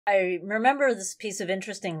I remember this piece of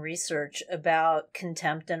interesting research about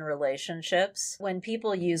contempt in relationships. When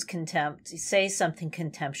people use contempt, say something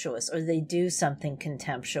contemptuous or they do something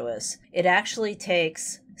contemptuous, it actually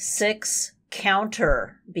takes 6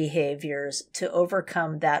 counter behaviors to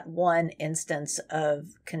overcome that one instance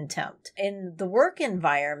of contempt. In the work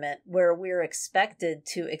environment where we're expected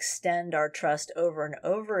to extend our trust over and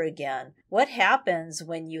over again, what happens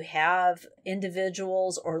when you have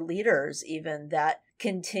individuals or leaders even that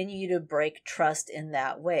continue to break trust in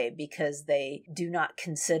that way because they do not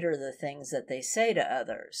consider the things that they say to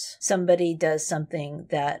others? Somebody does something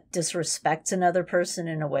that disrespects another person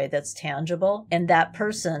in a way that's tangible, and that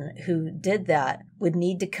person who did that would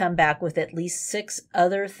need to come back with at least 6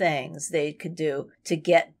 other things they could do to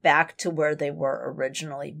get back to where they were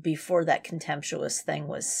originally before that contemptuous thing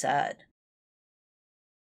was said.